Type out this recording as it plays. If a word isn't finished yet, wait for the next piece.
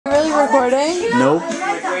you recording? Nope.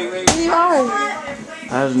 You are.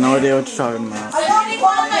 I have no idea what you're talking about.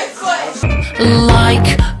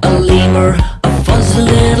 Like a lemur, a fuzzy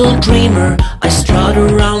little dreamer, I strut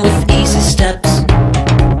around with easy steps.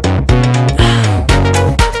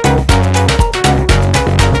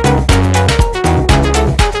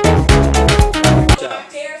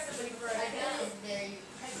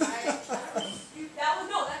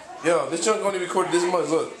 Yo, this junk only recorded this much,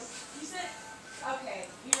 look. Okay,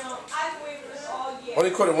 you know, I've waited for this all year.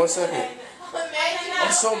 Only recorded 1 second.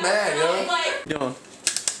 I'm so mad, yo. Doing?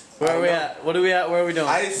 Where are we at? What are we at? Where are we doing?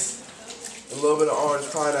 Ice, a little bit of orange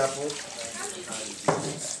pineapple.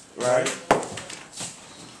 Right?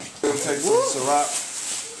 We're gonna take some Ciroc.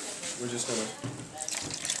 We're just gonna.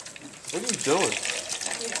 What are you doing?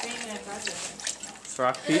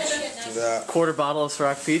 Ciroc Peach? That. Quarter bottle of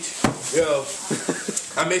Ciroc Peach? Yo,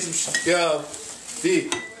 I made some. Yo, D.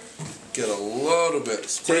 Get a little bit.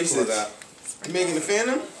 Taste of that. You making the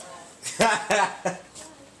Phantom?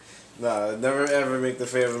 Nah, never ever make the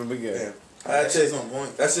Phantom again. Yeah. That shit's on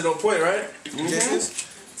point. That's it on point, right?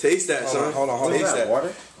 Taste that, son. Hold on. Taste that.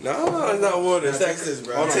 Water? No, it's not water. It's that. Taste this,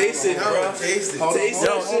 bro. Hold on. Taste it, bro. No, taste it. Taste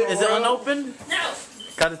Yo, that shit, is it bro. unopened? No.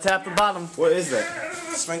 Gotta tap the bottom. What is that?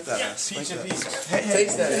 Spank that. Peach and peach.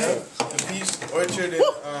 Taste that, yo. Peach orchard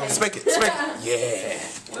and Spank it. Spank it. Yeah.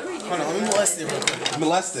 hold on, let me molest it real quick.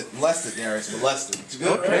 Molest it, Darius. Molest it.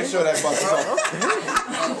 Okay. Make sure that butt's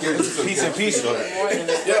on. Give it some peach and peach though. Yo,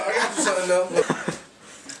 I got you something though. Look. A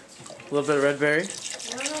little bit of red berry. I don't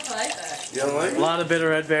know if I like that. You don't like A it? lot of bit of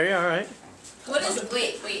red berry, alright. What is,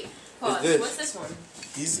 wait, pause. this? What's this one?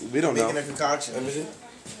 He's We don't know. making a concoction. Let me see.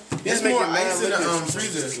 There's more ice in the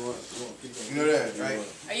freezer. You know that, right?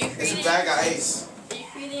 Are you It's a creating, bag of ice. are you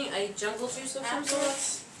creating a jungle juice of some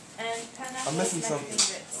sort? And pineapple I'm missing is my something.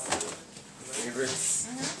 favorites.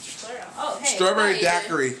 Oh, hey. Strawberry it's not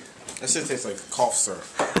daiquiri. That shit tastes like cough syrup.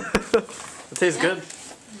 It tastes good.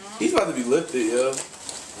 He's about to be lifted, yo.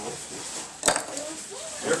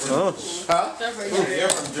 Oh. Huh? You're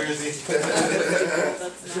from Jersey.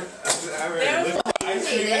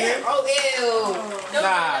 Oh, ew. Don't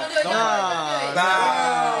do it.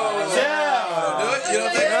 Do it? You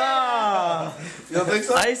don't think so? You don't think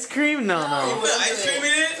so? Ice cream? No. Put ice cream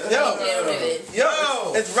in it? Yo, Don't do it.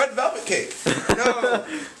 yo, it's red velvet cake. Yo,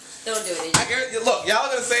 Don't do it. I guarantee. Look, y'all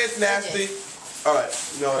gonna say it's nasty. All right,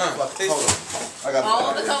 you know what? Hold on. I got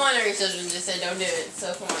All the culinary children just said don't do it,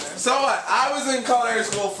 so come on. So what? I was in culinary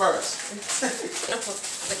school first.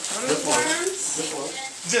 The gummy worms?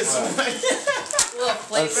 Just one. Little A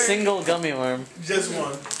flavor. single gummy worm. Just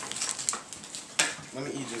one. Let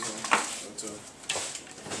me eat just one.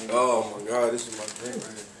 Oh my God, this is my drink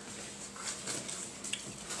right here.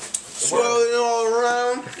 Swirling all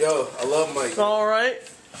around. Yo, I love Mike. Alright.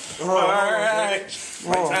 Alright.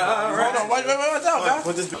 Hold on, wait out, guys.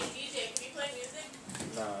 Put this. DJ, can you play music?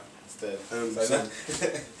 Nah, it's dead.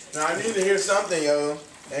 Nah, I need to hear something, yo.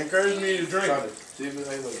 Encourage me to drink. See if it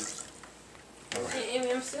ain't looking.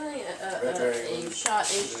 I'm still in a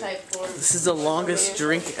shot-ish type form. This is the longest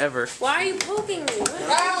drink ever. Why are you poking me? Shit, should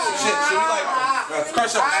we like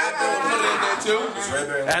crush up Advil and put it in there too?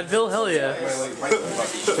 Advil? Hell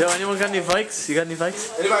yeah. Yo, anyone got any Vikes? You got any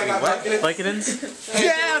Vikes? Anybody got Vicodins? Vicodins?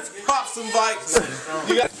 Yeah, let's pop some Vikes.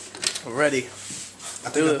 You got? Ready. I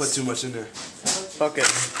think I put too much in there. Fuck it.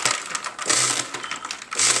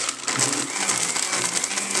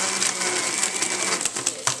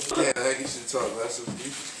 Yeah, I guess you should talk. That's a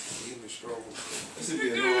deep, even strong. This would be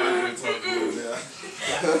a new idea to talk about now.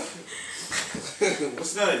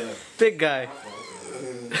 What's that? Big guy.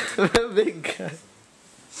 Big guy.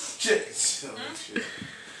 Shit. Shit.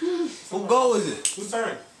 Who goal is it? Whose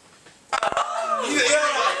turn?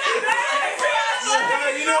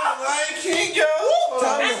 You know Lion King, yo?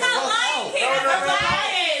 That's not Lion King, that's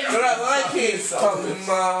Aladdin! No, that Lion King talking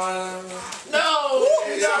No!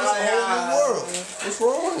 It's a whole new world. What's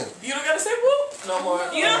wrong with him? You don't gotta say whoop no more.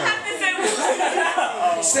 You don't have to say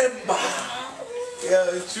whoop. Simba. Yeah,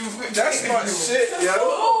 that's my shit, yo.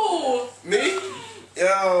 Ooh! Me? Yo,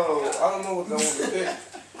 I don't know what I want to pick.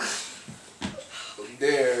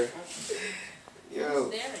 There.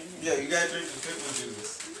 Yo. Yeah, you gotta drink the pickle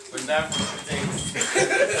juice. But not for the taste.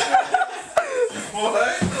 What?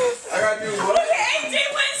 I gotta do what? AJ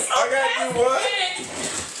went so I gotta do what?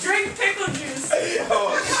 Drink pickle juice.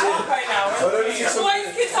 Oh, shit. Right now. Oh, let me get some-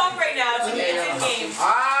 Boys can talk right now. It's a game.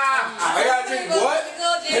 I gotta drink what?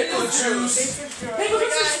 Pickle juice. Pickle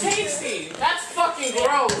juice is tasty. That's fucking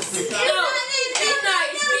gross. No, be nice. Be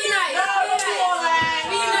nice. Be nice.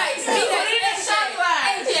 Be nice. Be nice.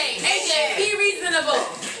 AJ, be reasonable.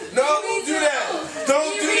 No, don't do that.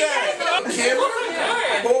 Don't do that. Camera?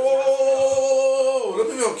 Whoa, whoa, whoa.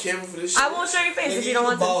 camera for this shit. I won't show your face if you don't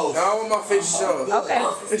want to. I don't want my face shown. Okay.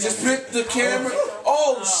 Just pick the camera.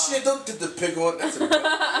 Oh shit! Don't get the pickle on. That's a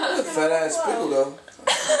fat ass pickle though.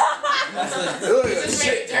 Look at that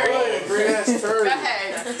shit. Look at that green ass turd. Go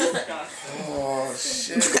ahead. Oh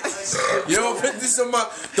shit! Yo, put this on my.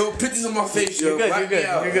 Don't put this on my face, yo. You're good. Black You're me good.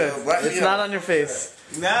 out, You're yo. good. Black me It's out. not on your face.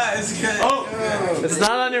 Nah, it's good. Oh, it's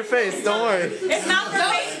not on your face. Don't worry. It's not for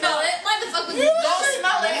Don't me. smell it. Motherfucker, don't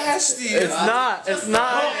smell it. Nasty. It's not. It's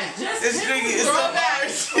not. It's drinking. It's the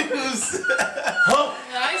orange juice.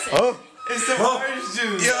 Oh, It's the orange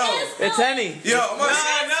juice. Yo, it's Henny. yo, I'm gonna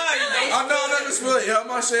No, I'm not gonna spill it. Yo, I'm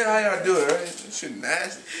gonna show you how y'all do it, right? This shit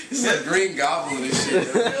nasty. This is like Green Goblin and shit. Yo.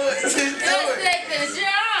 Do it. Just do Let's it. take this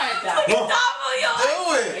shot. Do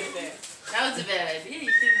it. That was a bad idea.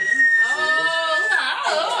 You shouldn't have.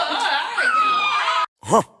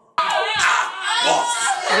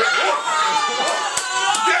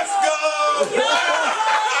 Let's go.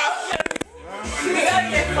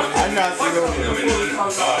 I'm not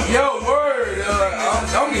Yo, word.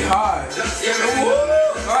 Don't be high.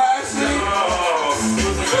 Actually.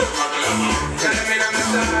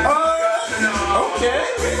 Okay.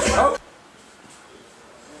 Okay.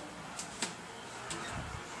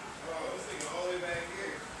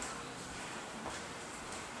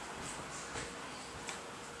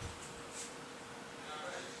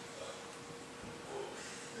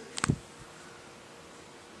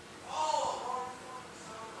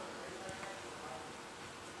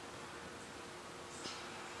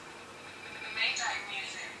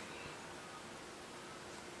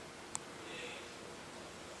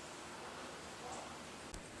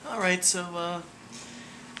 Alright, so,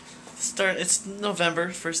 it's November,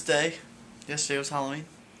 first day. Yesterday was Halloween.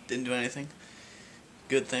 Didn't do anything.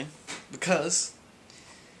 Good thing. Because,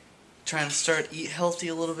 trying to eat healthy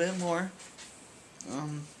a little bit more.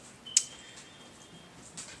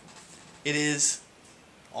 It is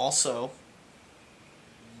also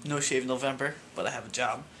No Shave November, but I have a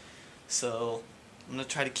job. So, I'm going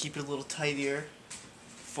to try to keep it a little tidier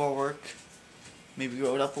for work. Maybe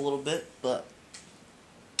grow it up a little bit, but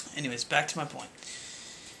anyways, back to my point.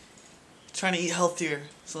 Trying to eat healthier.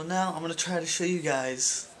 So now I'm going to try to show you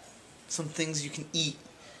guys some things you can eat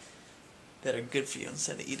that are good for you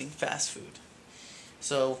instead of eating fast food.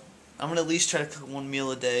 So I'm going to at least try to cook one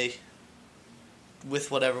meal a day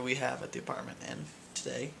with whatever we have at the apartment. And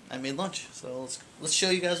today I made lunch. So let's show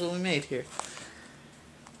you guys what we made here.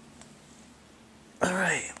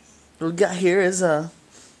 Alright. What we got here is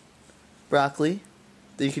broccoli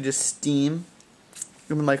that you can just steam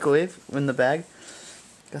in the microwave, in the bag.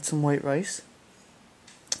 Got some white rice,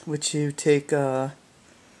 which you take 1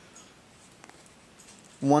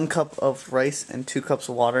 cup of rice and 2 cups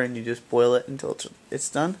of water, and you just boil it until it's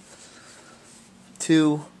done.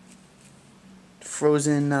 2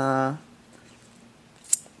 frozen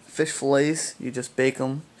fish fillets, you just bake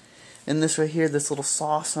them. And this right here, this little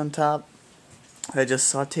sauce on top, I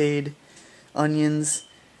just sauteed onions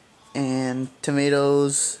and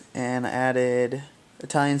tomatoes, and added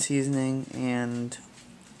Italian seasoning and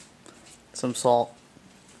some salt.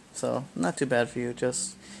 So not too bad for you,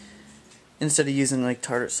 just instead of using like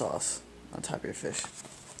tartar sauce on top of your fish.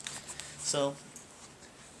 So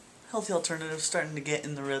healthy alternative, starting to get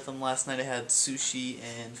in the rhythm. Last night I had sushi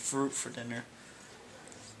and fruit for dinner.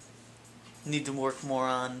 Need to work more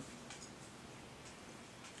on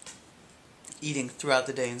eating throughout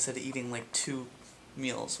the day instead of eating like 2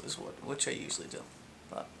 meals, which I usually do.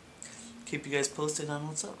 But keep you guys posted on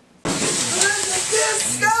what's up. The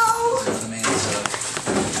man's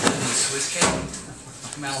Swiss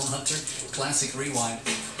cake, Malin Hunter, classic rewind.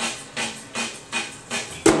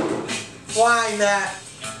 Why, Matt?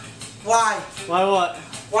 Why? Why what?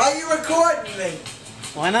 Why are you recording me?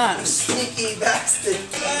 Why not? Sneaky bastard.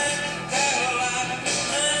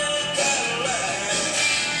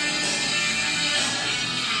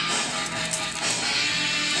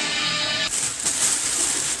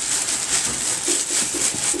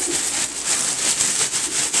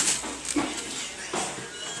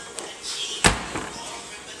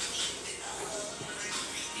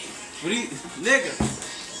 What do you, nigga?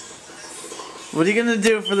 What are you gonna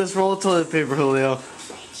do for this roll of toilet paper, Julio?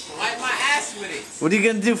 Wipe my ass with it. What are you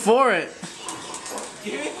gonna do for it?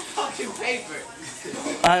 Give me the fucking paper.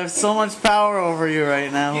 I have so much power over you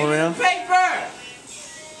right now, Give me Julio. the paper.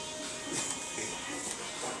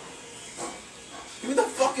 Give me the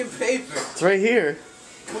fucking paper. It's right here.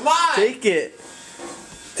 Come on. Take it.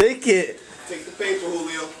 Take it. Take the paper,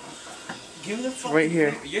 Julio. Give me the fucking Right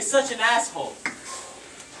here. paper. You're such an asshole.